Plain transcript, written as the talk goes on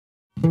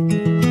Ngayong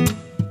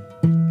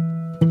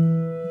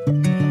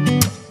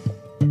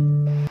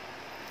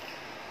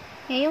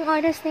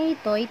oras na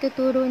ito,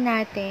 ituturo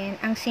natin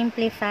ang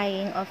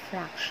simplifying of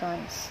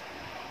fractions.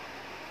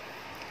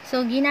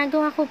 So,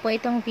 ginagawa ko po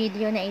itong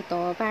video na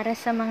ito para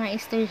sa mga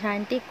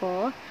estudyante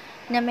ko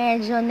na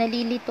medyo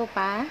nalilito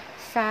pa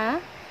sa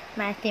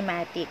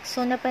mathematics.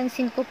 So,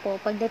 napansin ko po,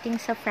 pagdating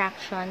sa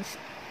fractions,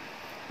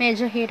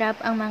 medyo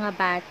hirap ang mga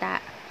bata.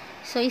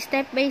 So,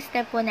 step by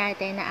step po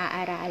natin na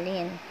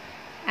aaralin.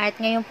 At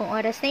ngayong pong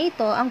oras na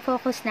ito, ang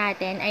focus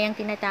natin ay ang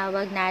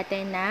tinatawag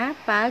natin na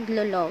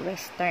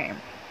pag-lowest term.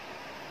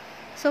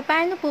 So,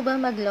 paano po ba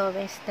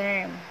mag-lowest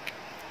term?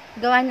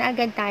 Gawa na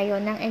agad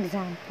tayo ng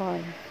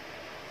example.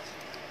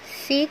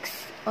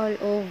 6 all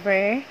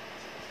over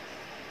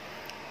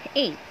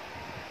 8.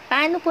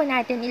 Paano po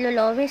natin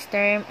ilo-lowest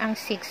term ang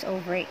 6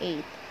 over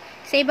 8?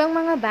 Sa ibang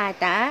mga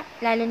bata,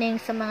 lalo na yung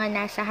sa mga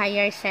nasa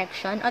higher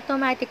section,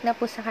 automatic na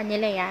po sa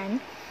kanila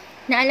yan,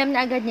 na alam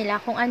na agad nila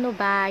kung ano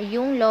ba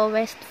yung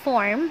lowest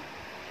form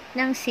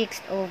ng 6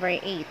 over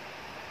 8.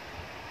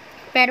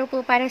 Pero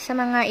po para sa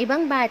mga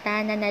ibang bata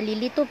na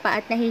nalilito pa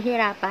at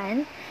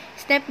nahihirapan,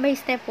 step by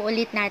step po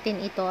ulit natin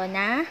ito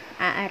na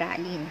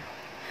aaralin.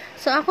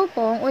 So, ako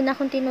po, ang una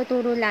kong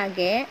tinuturo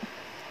lagi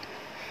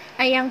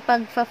ay ang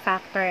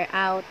pagfa-factor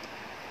out.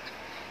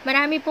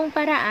 Marami pong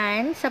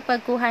paraan sa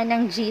pagkuha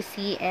ng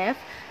GCF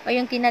o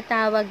yung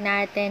tinatawag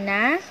natin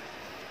na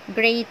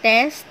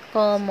greatest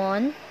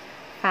common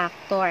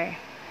factor.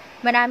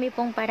 Marami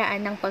pong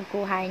paraan ng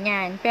pagkuha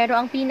niyan. Pero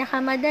ang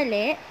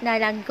pinakamadali na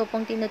lagi ko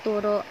pong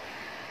tinuturo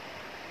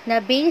na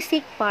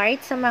basic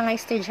part sa mga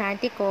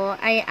estudyante ko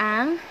ay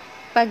ang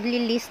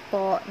paglilist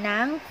po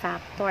ng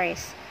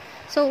factors.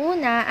 So,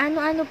 una,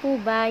 ano-ano po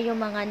ba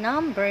yung mga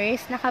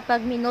numbers na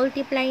kapag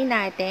minultiply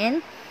natin,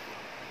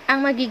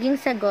 ang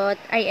magiging sagot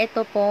ay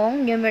ito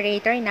pong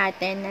numerator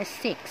natin na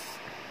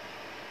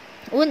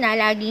 6. Una,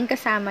 laging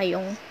kasama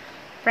yung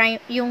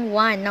 1,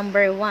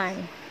 number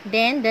 1.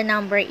 Then, the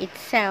number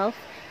itself.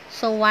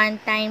 So,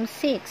 1 times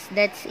 6,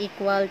 that's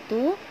equal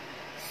to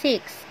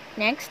 6.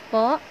 Next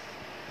po,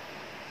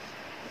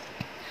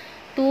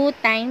 2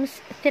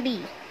 times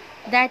 3,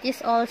 that is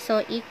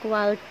also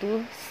equal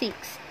to 6.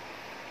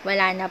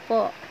 Wala na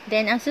po.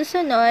 Then, ang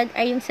susunod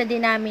ay yung sa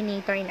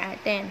denominator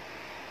natin.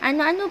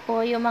 Ano-ano po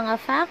yung mga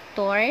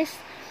factors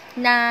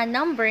na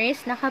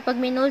numbers na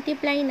kapag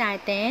minultiply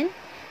natin,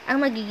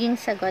 ang magiging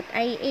sagot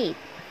ay 8.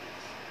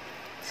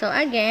 So,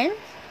 again,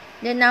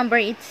 the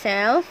number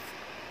itself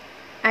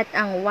at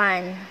ang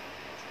 1.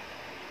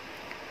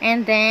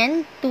 And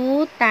then,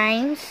 2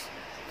 times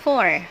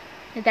 4.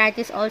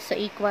 That is also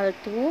equal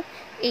to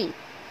 8.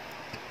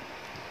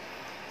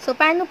 So,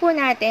 paano po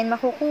natin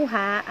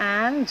makukuha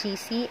ang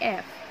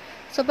GCF?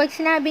 So, pag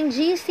sinabing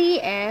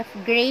GCF,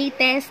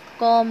 greatest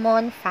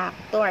common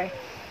factor,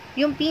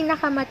 yung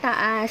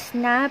pinakamataas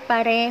na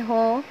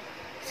pareho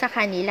sa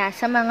kanila,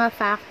 sa mga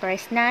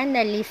factors na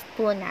na-list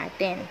po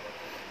natin.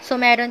 So,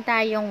 meron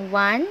tayong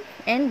 1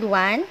 and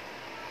 1,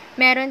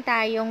 meron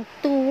tayong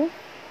 2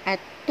 at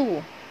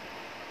 2.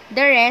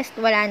 The rest,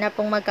 wala na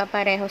pong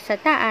magkapareho sa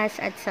taas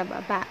at sa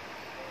baba.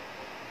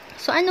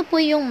 So, ano po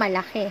yung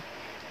malaki?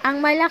 Ang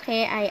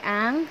malaki ay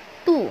ang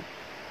 2.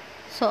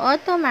 So,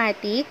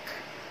 automatic,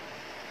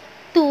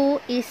 2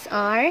 is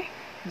our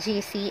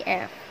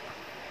GCF.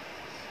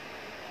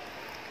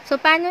 So,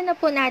 paano na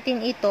po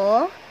natin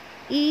ito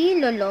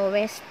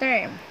i-lowest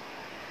term?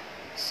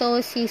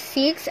 So, si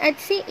 6 at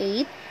si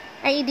 8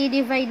 ay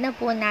i-divide na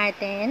po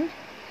natin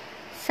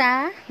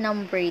sa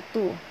number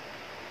 2.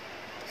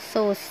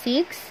 So,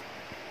 6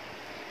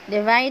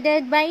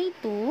 divided by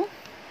 2.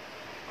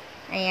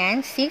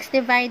 Ayan, 6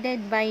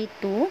 divided by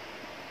 2.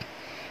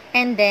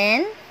 And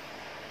then,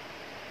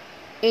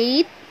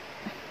 8.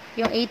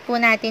 Yung 8 po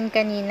natin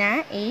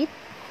kanina, 8.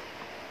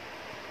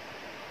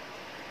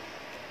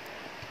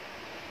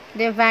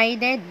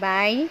 Divided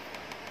by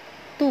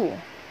 2.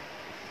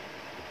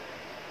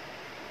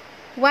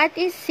 What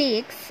is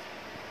 6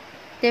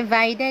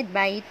 divided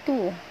by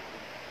 2?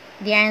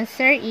 The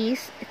answer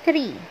is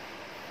 3.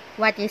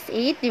 What is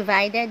 8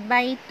 divided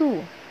by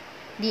 2?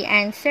 The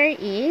answer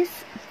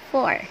is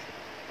 4.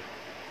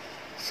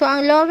 So,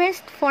 ang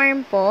lowest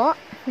form po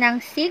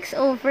ng 6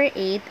 over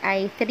 8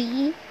 ay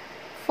 3/4.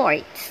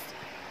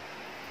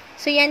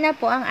 So, yan na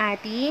po ang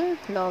ating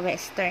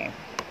lowest term.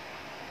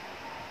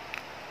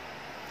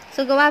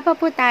 So, gawa pa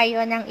po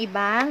tayo ng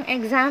ibang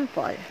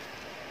example.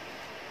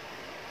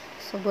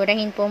 So,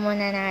 burahin po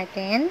muna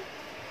natin.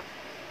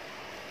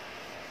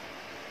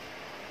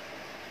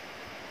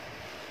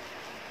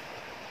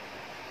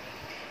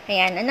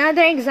 Ayan,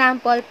 another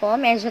example po,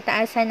 medyo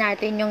taasan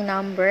natin yung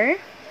number.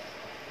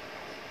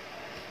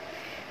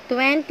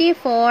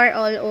 24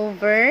 all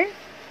over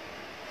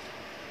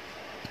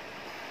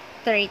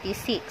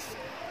 36.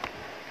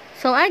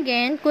 So,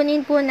 again,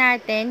 kunin po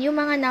natin yung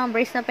mga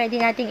numbers na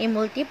pwede nating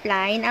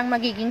i-multiply. Ang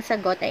magiging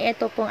sagot ay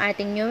ito pong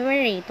ating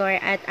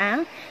numerator at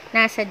ang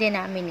nasa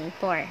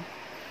denominator.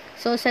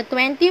 So, sa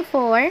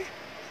 24,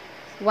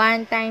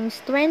 1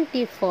 times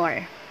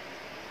 24.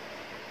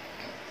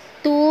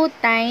 2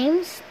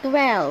 times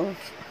 12.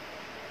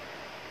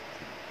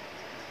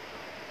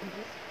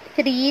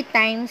 3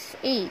 times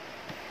 8.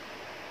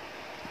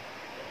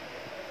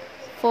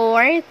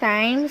 4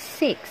 times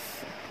 6.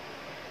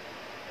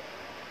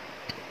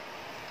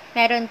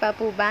 Meron pa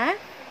po ba?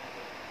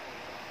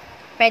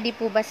 Pwede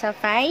po ba sa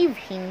 5?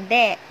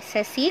 Hindi.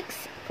 Sa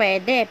 6?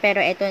 Pwede. Pero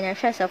ito na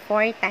siya sa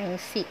 4 times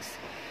 6.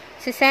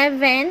 Sa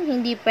 7,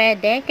 hindi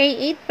pwede.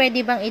 Kay 8, pwede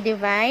bang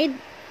i-divide?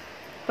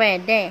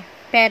 Pwede.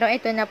 Pero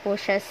ito na po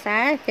siya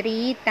sa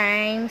 3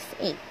 times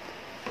 8.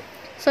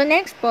 So,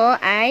 next po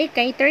ay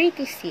kay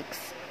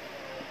 36.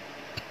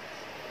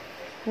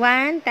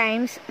 1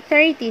 times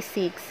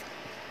 36.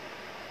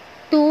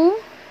 2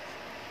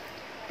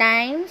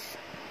 times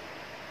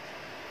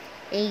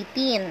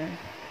 18.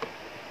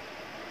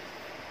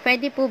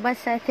 Pwede po ba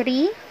sa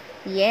 3?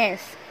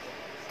 Yes.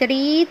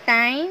 3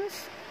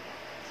 times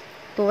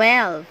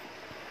 12.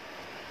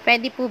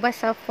 Pwede po ba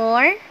sa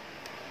 4?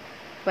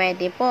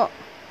 Pwede po.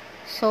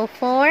 So,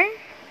 4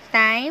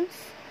 times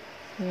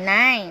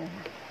 9.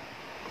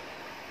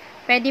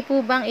 Pwede po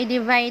bang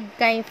i-divide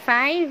kay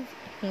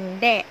 5?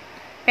 Hindi.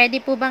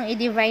 Pwede po bang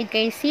i-divide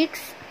kay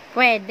 6?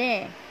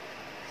 Pwede.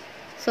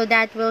 So,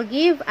 that will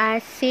give us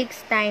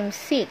 6 times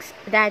 6.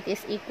 That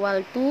is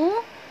equal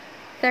to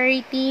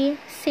 36.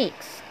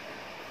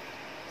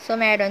 So,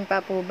 meron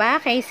pa po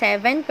ba? Kay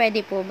 7,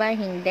 pwede po ba?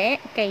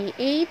 Hindi. Kay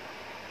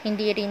 8,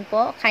 hindi rin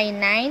po. Kay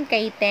 9,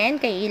 kay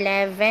 10, kay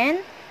 11,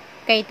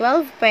 kay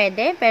 12,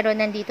 pwede. Pero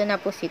nandito na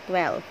po si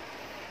 12.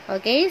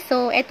 Okay?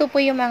 So, ito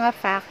po yung mga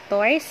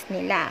factors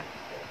nila.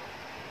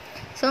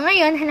 So,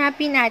 ngayon,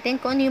 hanapin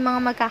natin kung ano yung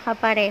mga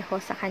magkakapareho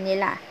sa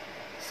kanila.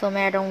 So,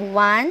 merong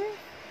 1,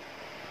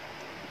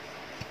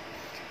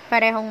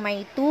 parehong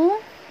may 2,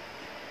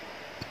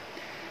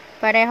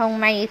 parehong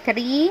may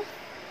 3,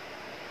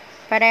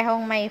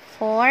 parehong may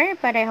 4,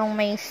 parehong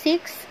may 6,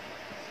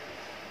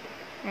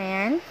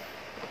 ayan,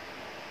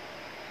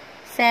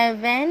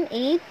 7,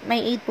 8,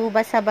 may 8 po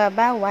ba sa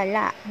baba?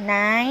 Wala.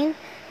 9,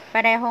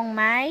 parehong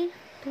may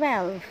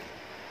 12.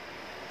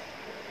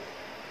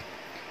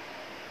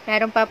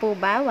 Meron pa po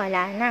ba?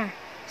 Wala na.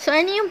 So,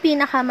 ano yung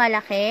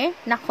pinakamalaki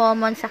na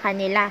common sa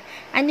kanila?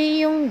 Ano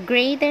yung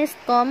greatest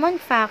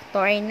common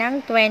factor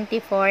ng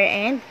 24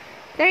 and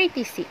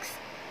 36?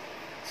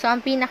 So, ang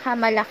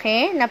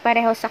pinakamalaki na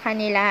pareho sa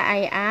kanila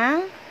ay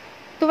ang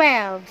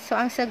 12. So,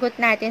 ang sagot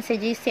natin sa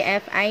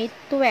GCF ay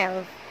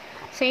 12.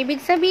 So, ibig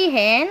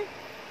sabihin,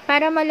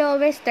 para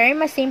ma-lowest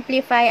term,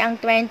 ma-simplify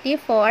ang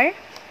 24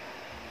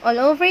 all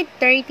over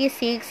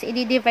 36,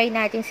 i-divide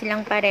natin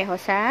silang pareho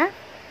sa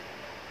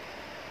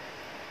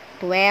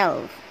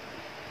 12.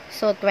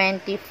 So,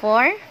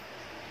 24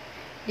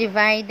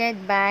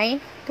 divided by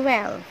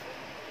 12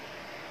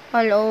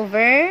 all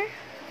over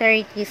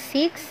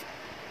 36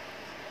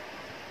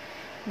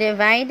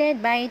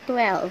 divided by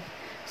 12.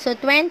 So,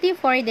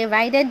 24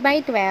 divided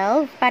by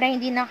 12, para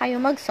hindi na kayo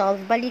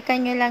mag-solve,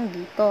 balikan nyo lang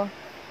dito.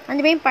 Ano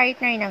ba yung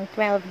partner ng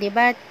 12?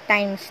 Diba?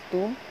 Times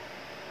 2.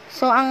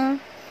 So, ang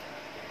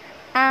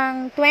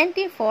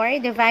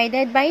 24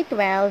 divided by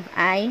 12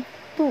 ay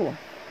 2.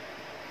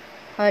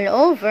 All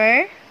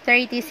over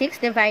 36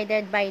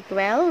 divided by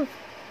 12.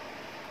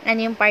 Ano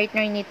yung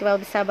partner ni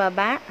 12 sa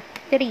baba?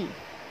 3.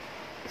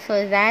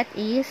 So, that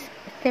is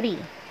 3.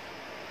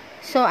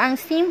 So, ang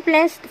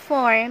simplest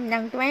form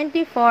ng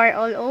 24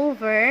 all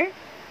over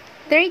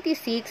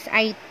 36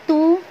 ay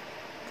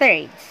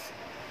 2/3.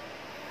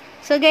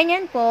 So,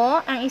 ganyan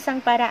po ang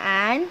isang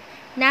paraan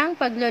ng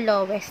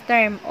paglo-lowest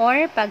term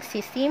or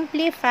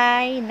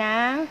pagsisimplify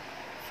ng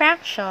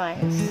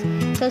fractions.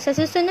 So, sa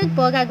susunod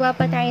po, gagawa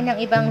pa tayo ng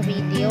ibang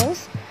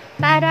videos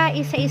para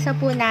isa-isa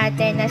po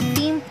natin na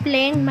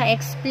simpleng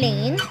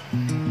ma-explain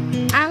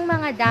ang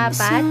mga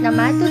dapat na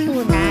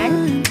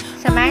matutunan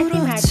sa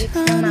mathematics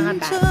ng mga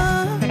bata.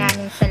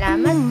 Maraming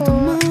salamat po.